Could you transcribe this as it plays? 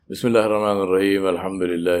Bismillah ar-Rahman ar-Rahim,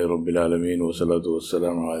 alhamdulillahi rabbil alameen, wa salatu wa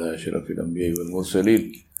salamu ala ashrafil anbiya wal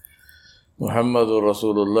mursaleen, Muhammadur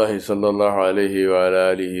Rasulullah sallallahu alayhi wa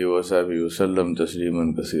ala alihi wa sahbihi wa sallam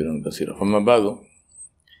tasliman kasiran kasira. Amma ba'du,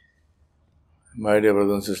 my dear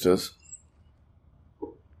brothers and sisters,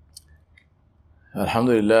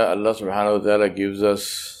 alhamdulillah, Allah subhanahu wa ta'ala gives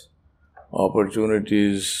us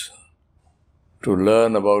opportunities to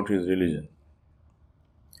learn about His religion.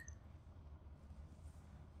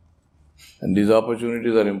 And these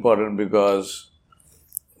opportunities are important because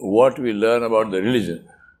what we learn about the religion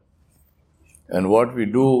and what we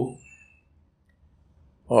do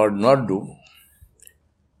or not do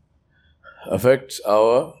affects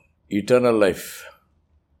our eternal life.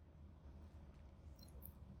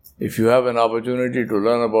 If you have an opportunity to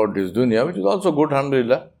learn about this dunya, which is also good,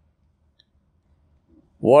 alhamdulillah,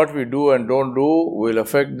 what we do and don't do will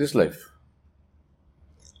affect this life.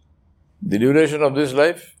 The duration of this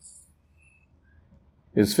life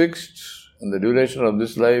is fixed, and the duration of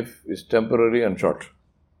this life is temporary and short.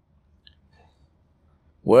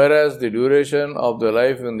 Whereas the duration of the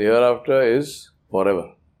life in the hereafter is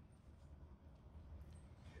forever.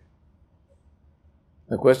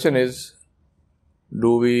 The question is,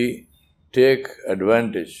 do we take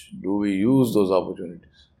advantage? Do we use those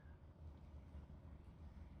opportunities?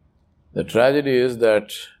 The tragedy is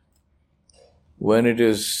that when it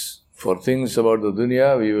is for things about the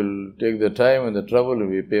dunya, we will take the time and the trouble and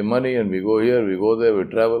we pay money and we go here, we go there, we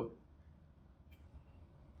travel.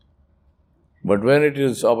 But when it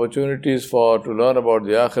is opportunities to learn about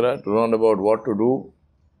the akhirah, to learn about what to do,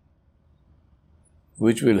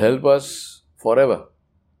 which will help us forever,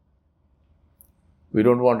 we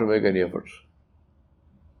don't want to make any effort.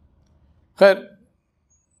 Khair,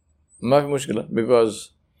 maafi mushkila, because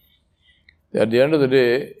at the end of the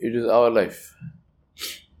day, it is our life.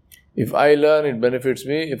 If I learn, it benefits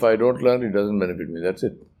me. If I don't learn, it doesn't benefit me. That's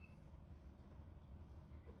it.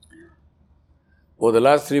 For the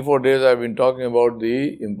last 3-4 days, I've been talking about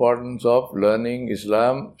the importance of learning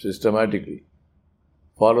Islam systematically.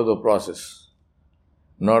 Follow the process.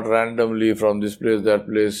 Not randomly from this place, that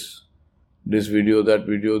place, this video, that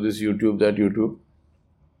video, this YouTube, that YouTube.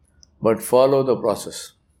 But follow the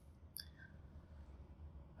process.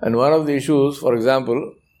 And one of the issues, for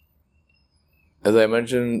example, as I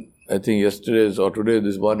mentioned, I think yesterday's or today,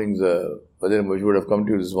 this morning's Fajr, which would have come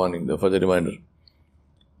to you this morning, the Fajr reminder,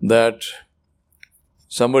 that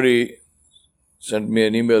somebody sent me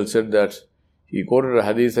an email, said that he quoted a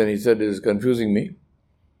hadith and he said, "It is confusing me."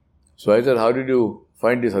 So I said, "How did you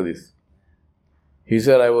find this hadith?" He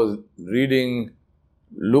said, "I was reading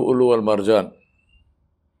Lu'lu al-Marjan."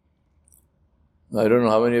 I don't know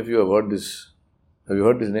how many of you have heard this. Have you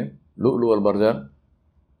heard this name? Lu'lu al-Marjan?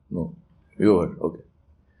 No. You heard, okay.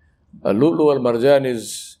 Lu'lu al-Marjan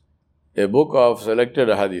is a book of selected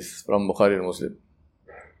hadith from Bukhari and Muslim.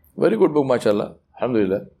 Very good book, mashallah.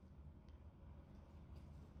 Alhamdulillah.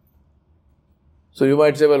 So you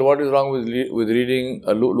might say, well, what is wrong with reading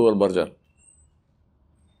a Lu'lu al-Marjan?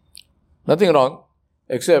 Nothing wrong,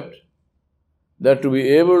 except that to be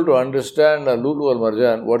able to understand a Lu'lu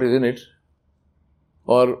al-Marjan, what is in it,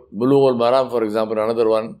 or Bulugh al-Maram, for example, another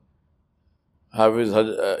one, Hafiz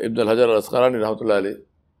Ibn al-Hajar al-Asqalani rahmatullahi alayhi,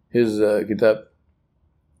 his kitab.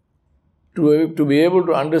 To be able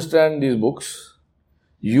to understand these books,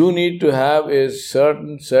 you need to have a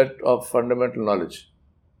certain set of fundamental knowledge.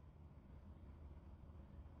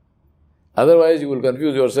 Otherwise, you will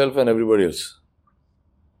confuse yourself and everybody else.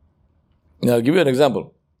 Now, I'll give you an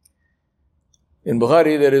example. In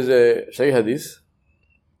Bukhari, there is a Sahih hadith.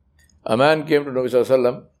 A man came to Nabi Sallallahu Alaihi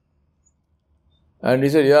Wasallam and he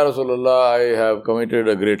said, "Ya Rasulullah, I have committed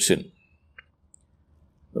a great sin."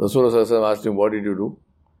 Rasulullah asked him, "What did you do?"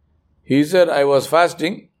 He said, "I was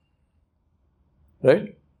fasting."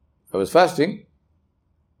 Right? I was fasting.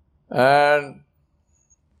 And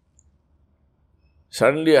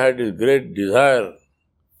suddenly I had this great desire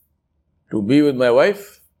to be with my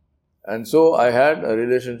wife. And so I had a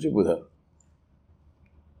relationship with her.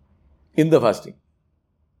 In the fasting.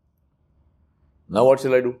 Now what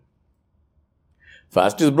shall I do?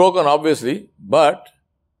 Fast is broken, obviously, but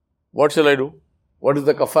what shall I do? What is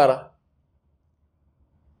the kafara?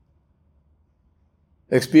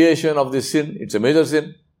 Expiation of this sin. It's a major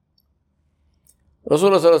sin.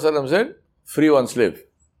 Rasulullah said, "Free one slave."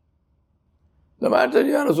 The man said,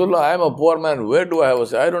 "Ya Rasulullah, I am a poor man. Where do I have a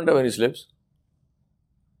slave? I don't have any slaves."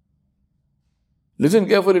 Listen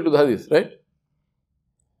carefully to the hadith, right?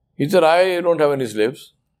 He said, "I don't have any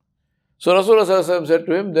slaves." So Rasulullah said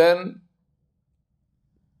to him, "Then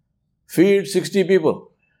feed 60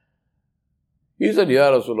 people. He said, Ya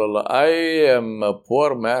Rasulullah, I am a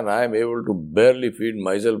poor man. I am able to barely feed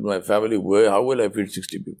myself and my family. How will I feed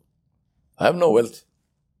 60 people? I have no wealth.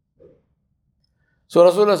 So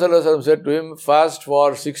Rasulullah sallallahu alaihi wasallam said to him, fast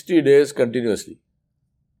for 60 days continuously.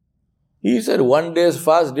 He said, 1 day's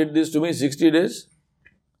fast did this to me, 60 days?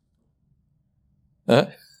 Huh?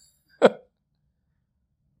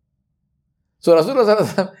 So Rasulullah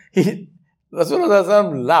sallallahu alaihi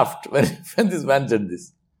wasallam laughed when this man said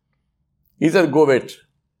this. He said, go wait.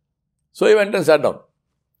 So he went and sat down.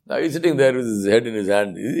 Now he's sitting there with his head in his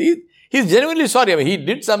hand. He's genuinely sorry. I mean, he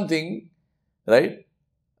did something, right?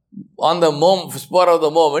 On the spur of the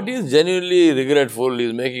moment, he is genuinely regretful. He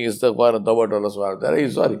is making istighfar and tawbah to Allah subhanahu wa ta'ala. He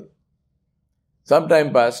is sorry. Some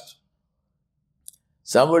time passed.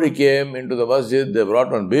 Somebody came into the masjid. They brought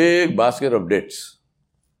one big basket of dates.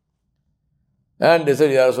 And they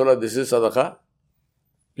said, Ya Rasulullah, this is sadaqah.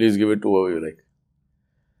 Please give it to whoever you like.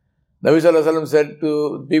 Nabi sallallahu alaihi wasallam said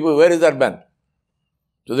to people, where is that man?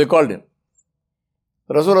 So they called him.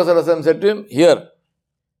 Rasulullah sallallahu alaihi wasallam said to him, here,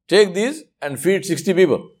 take these and feed 60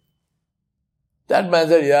 people. That man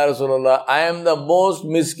said, Ya Rasulullah, I am the most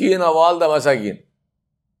miskin of all the masakin.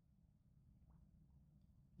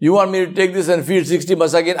 You want me to take this and feed 60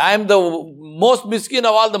 masakin? I am the most miskin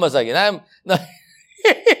of all the masakin. I am...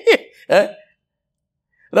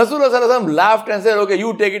 Rasulullah sallallahu alaihi wasallam laughed and said, okay,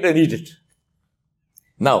 you take it and eat it.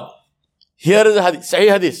 Now, here is a hadith, Sahih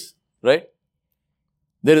hadith, right?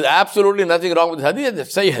 There is absolutely nothing wrong with hadith,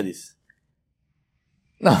 it's Sahih hadith.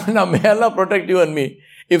 Now, may Allah protect you and me.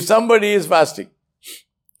 If somebody is fasting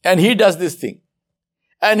and he does this thing,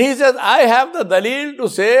 and he says, I have the dalil to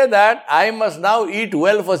say that I must now eat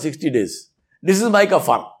well for 60 days. This is my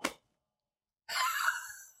kafar.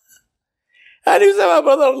 And he said, my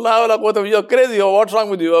brother, you're crazy, or what's wrong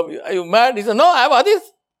with you? Are you mad? He said, no, I have a hadith.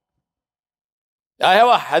 I have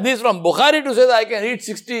a hadith from Bukhari to say that I can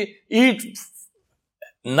eat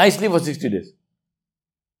nicely for 60 days.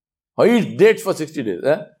 Or eat dates for 60 days.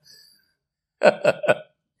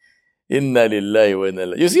 Inna lillahi wa inna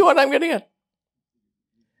ilaihi. You see what I'm getting at?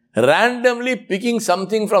 Randomly picking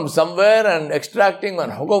something from somewhere and extracting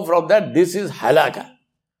one hukum from that, this is halaka.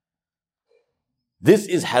 This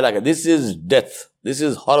is halaka. This is death. This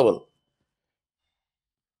is horrible.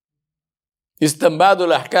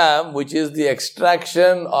 Istinbadul ahkam, which is the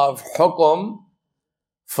extraction of hukum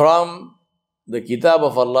from the kitab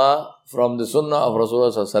of Allah, from the sunnah of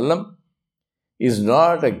Rasulullah sallallahu alaihi wasallam, is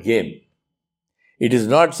not a game. It is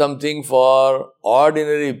not something for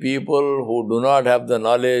ordinary people who do not have the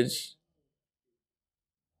knowledge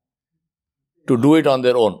to do it on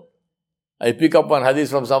their own. I pick up one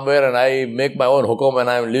hadith from somewhere and I make my own hukum and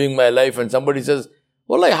I am living my life, and somebody says,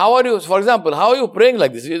 well, like, how are you, for example, how are you praying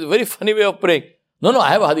like this? It's a very funny way of praying. No, I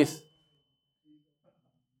have a hadith.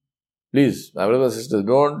 Please, my brothers and sisters,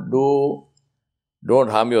 don't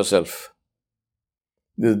harm yourself.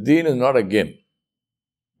 This deen is not a game.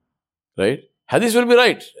 Right? Hadith will be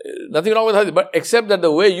right. Nothing wrong with hadith. But except that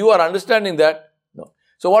the way you are understanding that, no.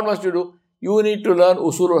 So what must you do? You need to learn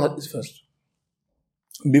usul al-hadith first.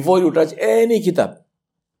 Before you touch any kitab,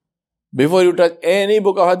 before you touch any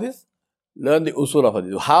book of hadith, learn the usul of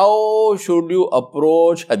hadith. How should you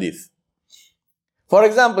approach hadith? For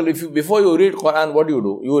example, before you read Quran, what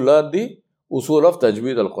do? You learn the usul of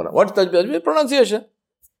tajweed al-Quran. What is tajweed? Tajweed? Pronunciation.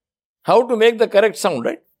 How to make the correct sound,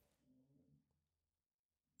 right?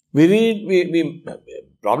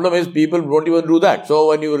 Problem is people don't even do that. So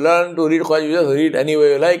when you learn to read Quran, you just read any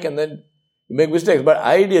way you like and then you make mistakes. But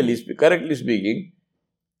ideally, correctly speaking,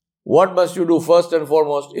 what must you do first and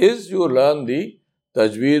foremost is you learn the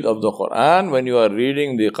tajweed of the Quran. When you are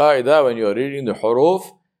reading the qaida, when you are reading the huruf,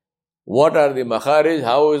 what are the makharij,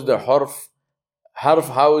 how is the harf,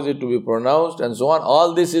 how is it to be pronounced, and so on.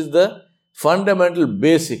 All this is the fundamental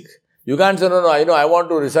basic. You can't say, no, I want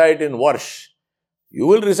to recite in Warsh. You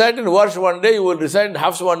will recite in Warsh one day, you will recite in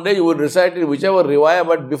Hafs one day, you will recite in whichever riwayah,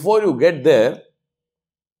 but before you get there,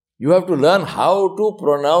 you have to learn how to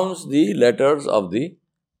pronounce the letters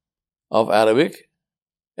of Arabic,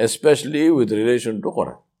 especially with relation to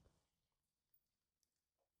Quran.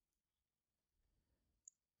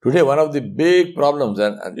 Today, one of the big problems,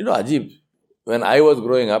 and Ajib, when I was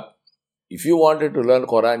growing up, if you wanted to learn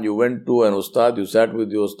Quran, you went to an ustad, you sat with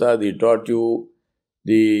the ustad, he taught you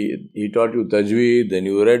tajweed, then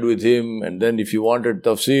you read with him, and then if you wanted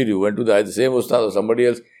tafsir, you went to the same ustad or somebody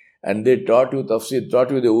else, and they taught you tafsir, taught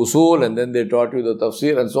you the usul, and then they taught you the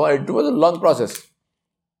tafsir, and so on. It was a long process.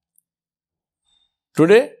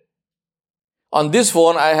 Today, on this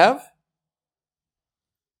phone, I have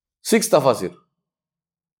 6 tafasir.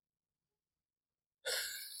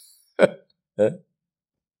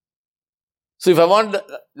 So if I want,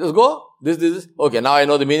 just go, this. Okay, now I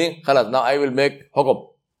know the meaning. Khalas, now I will make hukum.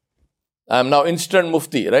 I am now instant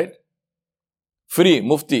mufti, right? Free,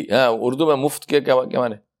 mufti. Urdu mein muft ke kya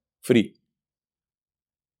maane? Free.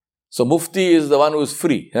 So mufti is the one who is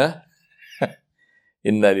free.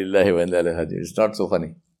 Inna lillahi wa inna ilaihi raji'un. It's not so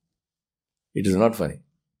funny. It is not funny.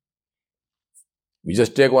 We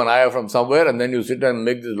just take one ayah from somewhere and then you sit and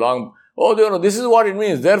make this long, this is what it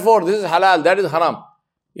means. Therefore, this is halal, that is haram.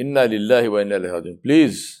 Inna lillahi wa inna ilaihi raji'un.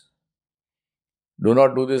 Please, do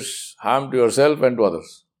not do this harm to yourself and to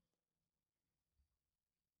others.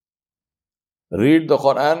 Read the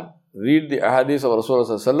Quran, read the ahadith of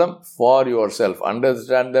Rasulullah for yourself.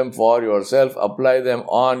 Understand them for yourself. Apply them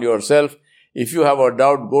on yourself. If you have a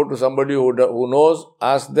doubt, go to somebody who knows.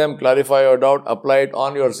 Ask them, clarify your doubt, apply it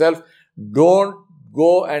on yourself. Don't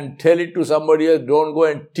go and tell it to somebody else. Don't go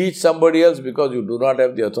and teach somebody else because you do not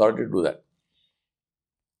have the authority to do that.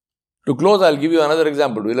 To close, I'll give you another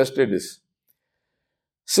example to illustrate this.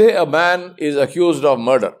 Say a man is accused of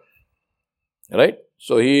murder. Right?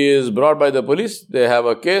 So he is brought by the police. They have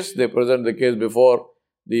a case. They present the case before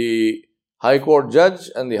the High Court judge,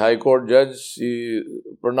 and the High Court judge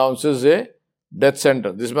pronounces a death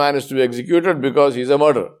sentence. This man is to be executed because he is a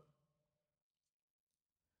murderer.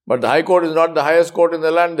 But the High Court is not the highest court in the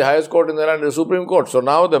land. The highest court in the land is the Supreme Court. So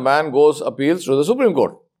now the man appeals to the Supreme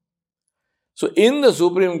Court. So in the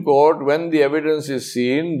Supreme Court, when the evidence is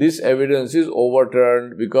seen, this evidence is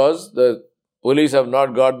overturned because the police have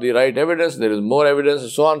not got the right evidence. There is more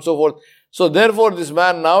evidence, so on and so forth. So therefore, this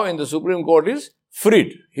man now in the Supreme Court is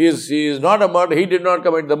freed. He is not a murderer. He did not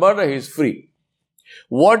commit the murder. He is free.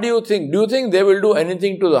 What do you think? Do you think they will do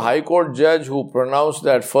anything to the High Court judge who pronounced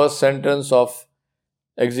that first sentence of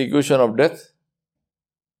execution of death?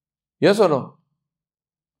 Yes or no?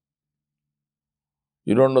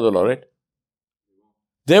 You don't know the law, right?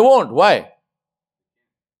 They won't. Why?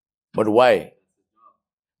 But why?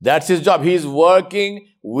 That's his job. He is working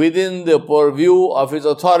within the purview of his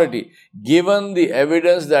authority. Given the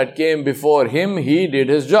evidence that came before him, he did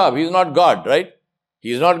his job. He is not God, right?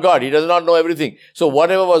 He is not God. He does not know everything. So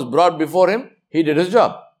whatever was brought before him, he did his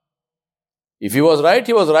job. If he was right,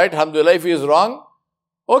 he was right. Alhamdulillah. If he is wrong,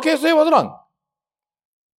 okay, so he was wrong.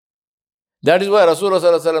 That is why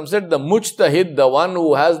Rasulullah said, the mujtahid, the one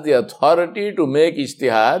who has the authority to make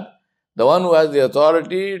ijtihad, the one who has the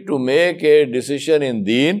authority to make a decision in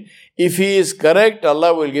deen, if he is correct,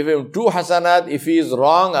 Allah will give him 2 hasanat. If he is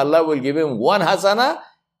wrong, Allah will give him 1 hasana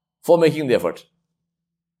for making the effort.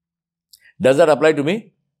 Does that apply to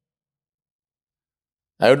me?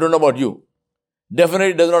 I don't know about you.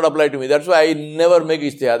 Definitely does not apply to me. That's why I never make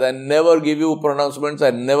ijtihad. I never give you pronouncements. I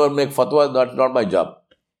never make fatwas. That's not my job.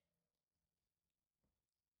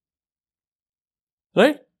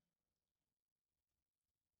 Right?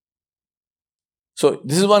 So,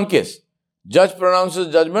 this is one case. Judge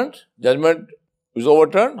pronounces judgment. Judgment is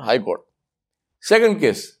overturned. High Court. Second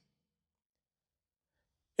case.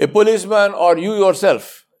 A policeman or you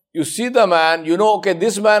yourself, you see the man, you know, okay,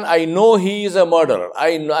 this man, I know he is a murderer.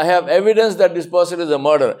 I have evidence that this person is a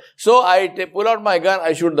murderer. So, I pull out my gun,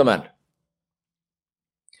 I shoot the man.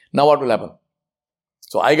 Now what will happen?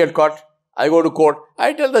 So, I get caught. I go to court.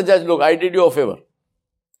 I tell the judge, look, I did you a favor.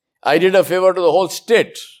 I did a favor to the whole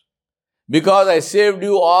state. Because I saved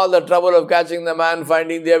you all the trouble of catching the man,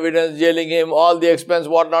 finding the evidence, jailing him, all the expense,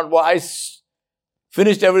 whatnot. I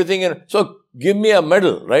finished everything. So, give me a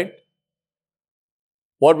medal, right?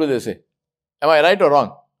 What will they say? Am I right or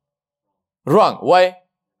wrong? Wrong. Why?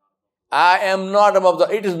 I am not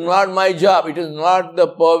above it is not my job. It is not the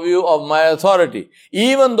purview of my authority.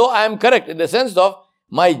 Even though I am correct in the sense of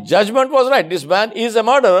my judgment was right. This man is a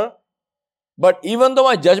murderer. But even though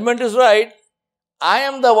my judgment is right, I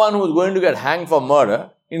am the one who is going to get hanged for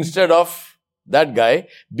murder instead of that guy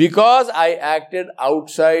because I acted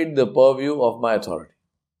outside the purview of my authority.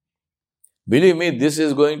 Believe me, this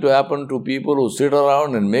is going to happen to people who sit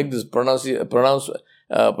around and make these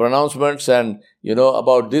pronouncements and,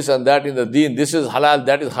 about this and that in the deen. This is halal,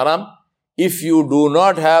 that is haram. If you do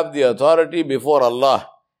not have the authority before Allah,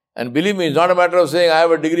 and believe me, it's not a matter of saying, I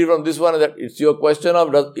have a degree from this one and that. It's your question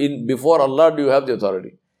of, before Allah, do you have the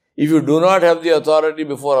authority? If you do not have the authority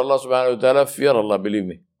before Allah subhanahu wa ta'ala, fear Allah, believe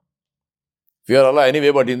me. Fear Allah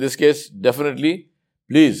anyway, but in this case, definitely,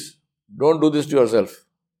 please, don't do this to yourself.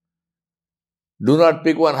 Do not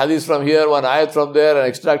pick one hadith from here, one ayat from there and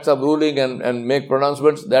extract some ruling and make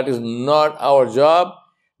pronouncements. That is not our job.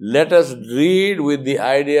 Let us read with the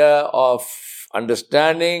idea of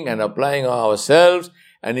understanding and applying ourselves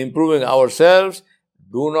and improving ourselves.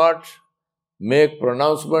 Do not make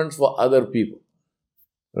pronouncements for other people.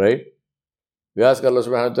 Right? We ask Allah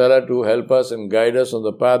subhanahu wa ta'ala to help us and guide us on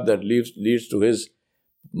the path that leads to His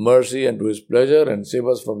mercy and to His pleasure, and save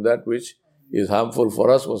us from that which is harmful for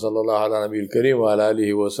us. Wa sallallahu ala nabiyil kareem wa ala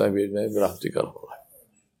alihi wa sahbihi ajma'in bi rahmatika.